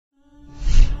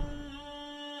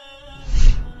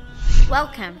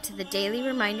Welcome to the Daily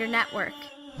Reminder Network.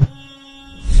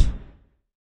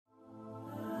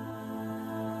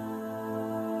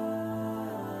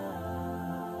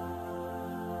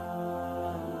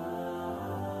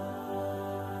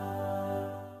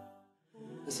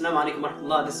 Assalamu Alaikum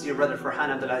Rahmatullah. This is your brother Farhan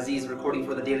Abdul Azeez recording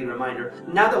for the Daily Reminder.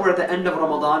 Now that we're at the end of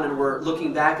Ramadan and we're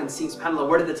looking back and seeing, subhanAllah,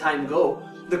 where did the time go?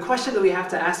 The question that we have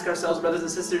to ask ourselves, brothers and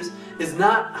sisters, is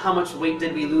not how much weight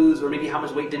did we lose or maybe how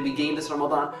much weight did we gain this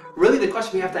Ramadan. Really the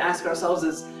question we have to ask ourselves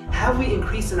is, have we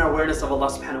increased in our awareness of Allah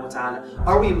Subhanahu wa Ta'ala?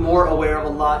 Are we more aware of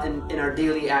Allah in our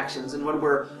daily actions, and when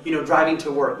we're driving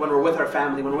to work, when we're with our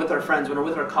family, when we're with our friends, when we're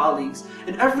with our colleagues,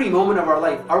 in every moment of our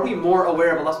life, are we more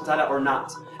aware of Allah Subhanahu wa Ta'ala or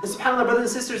not? And subhanAllah,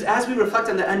 brothers and sisters, as we reflect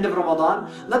on the end of Ramadan,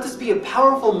 let this be a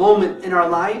powerful moment in our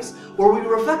lives where we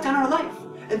reflect on our life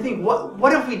and think,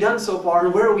 what have we done so far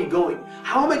and where are we going?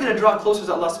 How am I going to draw closer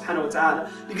to Allah Subhanahu wa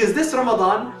Ta'ala? Because this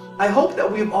Ramadan, I hope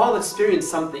that we've all experienced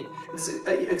something.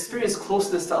 Experienced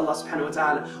closeness to Allah Subhanahu wa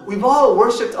Ta'ala. We've all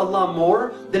worshipped Allah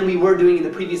more than we were doing in the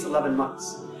previous 11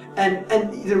 months. And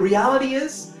the reality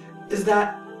is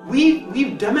that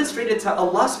we've demonstrated to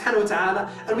Allah Subhanahu wa Ta'ala,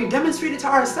 and we've demonstrated to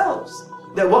ourselves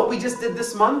that what we just did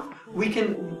this month,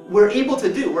 we're able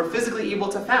to do. We're physically able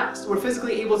to fast. We're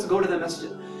physically able to go to the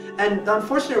masjid. And the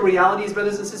unfortunate reality is,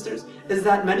 brothers and sisters, is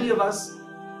that many of us,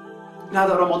 now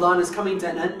that Ramadan is coming to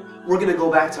an end, we're going to go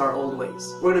back to our old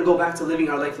ways. We're going to go back to living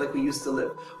our life like we used to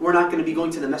live. We're not going to be going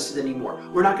to the masjid anymore.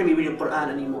 We're not going to be reading Quran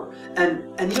anymore.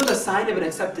 And the sign of an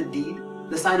accepted deed,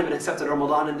 the sign of an accepted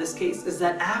Ramadan in this case, is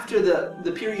that after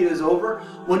the period is over,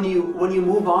 when you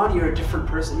move on, you're a different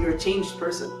person. You're a changed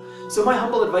person. So my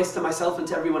humble advice to myself and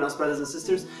to everyone else, brothers and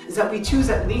sisters, is that we choose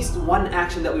at least one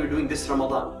action that we were doing this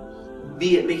Ramadan.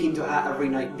 Be it making dua every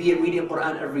night, be it reading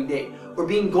Quran every day, or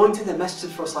going to the masjid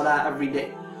for salah every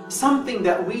day. Something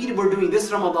that we were doing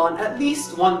this Ramadan, at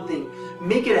least one thing.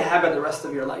 Make it a habit the rest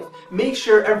of your life. Make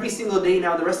sure every single day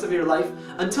now, the rest of your life,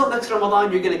 until next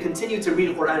Ramadan, you're going to continue to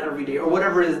read Quran every day, or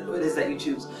whatever it is that you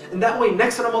choose. And that way,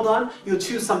 next Ramadan, you'll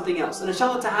choose something else. And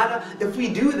inshallah ta'ala, if we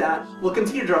do that, we'll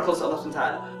continue to draw close to Allah Subhanahu wa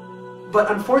Ta'ala. But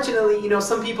unfortunately,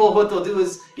 some people, what they'll do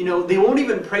is, they won't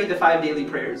even pray the 5 daily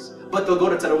prayers, but they'll go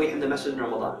to Taraweeh in the masjid in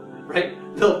Ramadan, right?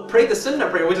 They'll pray the Sunnah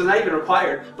prayer, which is not even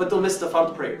required, but they'll miss the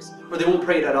Fard prayers, or they won't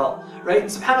pray it at all, right? And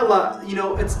subhanAllah,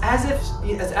 it's as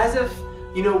if,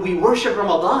 we worship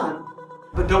Ramadan,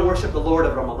 but don't worship the Lord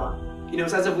of Ramadan.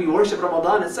 It's as if we worship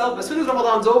Ramadan itself. As soon as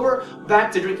Ramadan's over,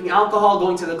 back to drinking alcohol,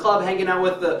 going to the club, hanging out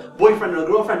with the boyfriend or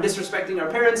girlfriend, disrespecting our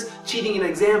parents, cheating in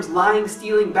exams, lying,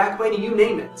 stealing, backbiting, you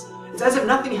name it. It's as if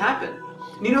nothing happened.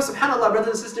 And subhanAllah, brothers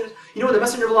and sisters, when the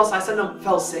Messenger of Allah Sallallahu Alaihi Wasallam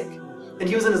fell sick, and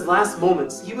he was in his last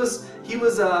moments, Aisha,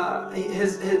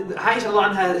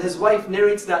 his wife,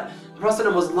 narrates that the Prophet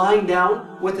was lying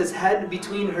down with his head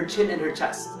between her chin and her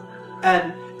chest.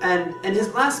 And in his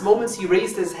last moments, he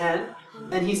raised his hand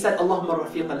and he said, Allahumma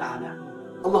rafiq al-a'la.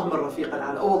 Allahumma rafiq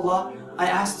al-a'la. Oh Allah, I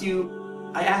asked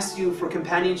you for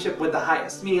companionship with the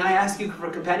highest. Meaning, I asked you for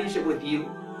companionship with you.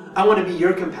 I want to be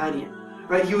your companion.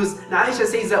 Right? Now Aisha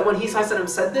says that when he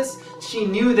said this, she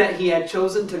knew that he had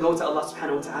chosen to go to Allah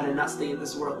Subhanahu wa Ta'ala and not stay in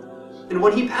this world. And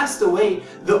when he passed away,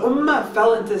 the Ummah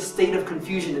fell into a state of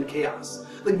confusion and chaos.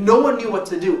 Like no one knew what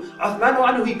to do.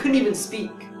 Uthman, he couldn't even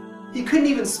speak. He couldn't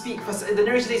even speak. The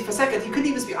narration says, he couldn't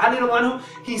even speak. Ali,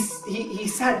 he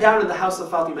sat down in the house of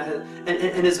Fatimah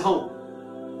in his home.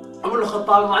 Umar Ibn Al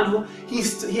Khattab,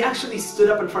 he actually stood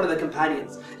up in front of the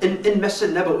companions in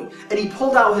Masjid Nabawi, and he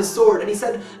pulled out his sword and he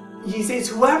says,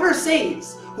 whoever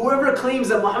claims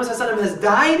that Muhammad Sallallahu Alaihi Wasallam has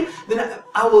died, then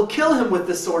I will kill him with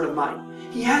this sword of mine.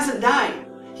 He hasn't died.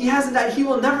 He hasn't died. He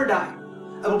will never die.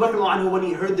 Abu Bakr, when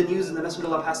he heard the news and the Messenger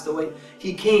of Allah passed away,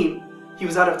 he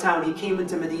was out of town, he came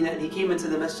into Medina and he came into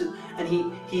the masjid, and he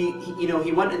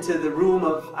went into the room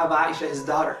of Aisha, his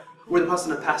daughter, where the Prophet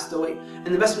had passed away. And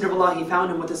the Messenger of Allah, he found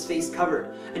him with his face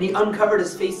covered, and he uncovered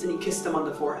his face and he kissed him on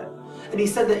the forehead. And he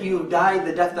said that you have died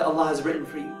the death that Allah has written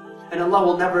for you. And Allah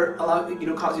will never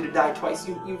cause you to die twice.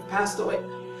 You've passed away.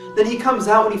 Then he comes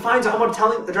out and he finds Umar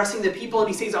addressing the people, and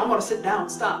he says, Umar, sit down,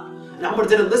 stop. And Umar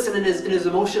didn't listen in his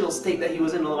emotional state that he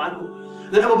was in.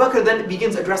 Then Abu Bakr then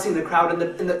begins addressing the crowd, and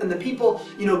the people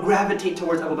gravitate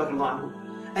towards Abu Bakr.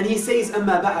 And he says,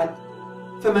 أَمَّا بَعَدْ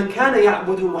فَمَنْ كَانَ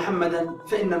يَعْبُدُ مُحَمَّدًا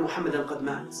فَإِنَّ مُحَمَّدًا قَدْ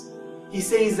مَاتٍ. He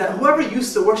says that whoever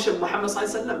used to worship Muhammad Sallallahu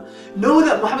Alaihi Wasallam, know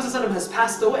that Muhammad Sallallahu Alaihi Wasallam has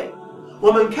passed away.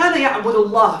 وَمَنْ كَانَ يَعْبُدُ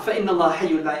اللَّهِ فَإِنَّ اللَّهَ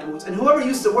حَيٌّ لَا يَمُوتُ. And whoever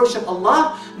used to worship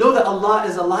Allah, know that Allah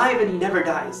is alive and He never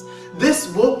dies. This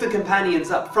woke the companions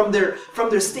up from their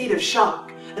state of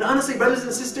shock. And honestly, brothers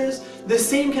and sisters, The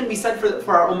same can be said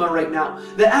for our ummah right now.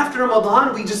 That after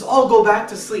Ramadan, we just all go back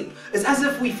to sleep. It's as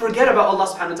if we forget about Allah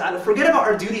Subhanahu wa Ta'ala, forget about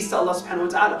our duties to Allah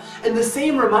Subhanahu wa Ta'ala. And the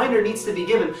same reminder needs to be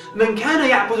given. مَنْ كَانَ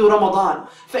يَعْبُدُ رَمَضَانَ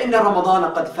فَإِنَّ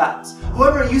رَمَضَانَ قَدْ فَاتٍ.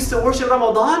 Whoever used to worship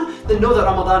Ramadan, then know that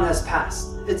Ramadan has passed.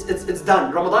 It's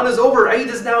done. Ramadan is over. Eid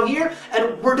is now here,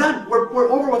 and we're done. We're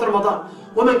over with Ramadan.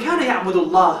 وَمَنْ كَانَ يَعْبُدُ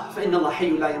اللَّهَ فَإِنَّ اللَّهَ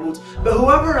حَيٌّ لَا يَمُوتُ. But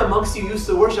whoever amongst you used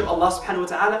to worship Allah Subhanahu wa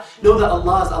Ta'ala, know that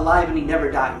Allah is alive and He never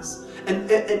dies. And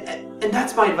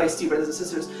that's my advice to you, brothers and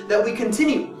sisters, that we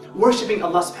continue worshiping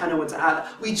Allah Subhanahu wa Ta'ala.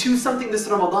 We choose something this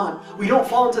Ramadan. We don't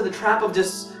fall into the trap of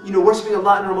just, worshiping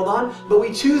Allah in Ramadan, but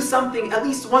we choose something, at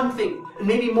least one thing, and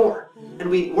maybe more. And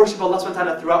we worship Allah Subhanahu wa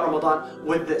Ta'ala throughout Ramadan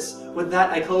with this. With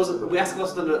that, I close. We ask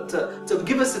Allah to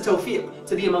give us the tawfiq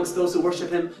to be amongst those who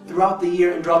worship Him throughout the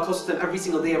year and draw closer to Him every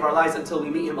single day of our lives until we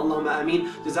meet Him. Allahumma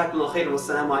ameen. Jazakumullahu khairan.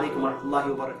 Wassalamu alaikum wa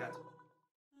rahmatullahi wa barakatuh.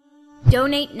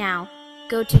 Donate now.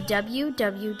 Go to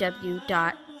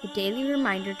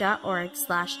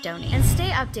www.thedailyreminder.org/donate and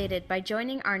stay updated by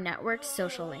joining our network's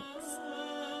social links.